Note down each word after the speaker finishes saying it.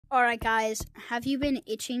Alright guys, have you been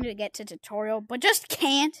itching to get to tutorial but just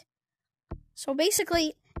can't? So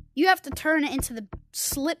basically, you have to turn it into the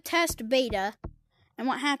Sliptest beta, and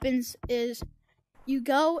what happens is you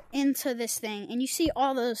go into this thing and you see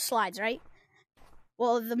all those slides, right?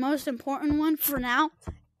 Well, the most important one for now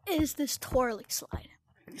is this twirly slide.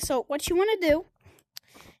 So what you want to do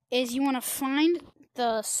is you want to find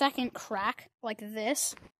the second crack like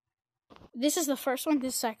this. This is the first one,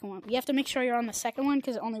 this is the second one. You have to make sure you're on the second one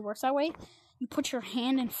because it only works that way. You put your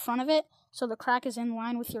hand in front of it so the crack is in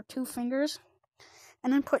line with your two fingers.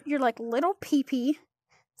 And then put your little pee-pee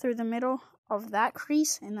through the middle of that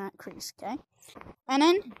crease and that crease, okay? And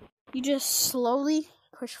then you just slowly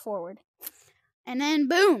push forward. And then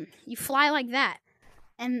boom, you fly like that.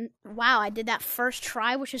 And wow, I did that first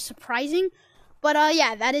try, which is surprising. But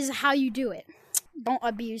yeah, that is how you do it. Don't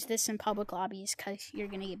abuse this in public lobbies because you're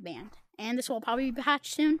going to get banned. And this will probably be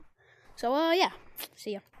patched soon. So yeah,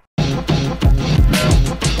 see ya.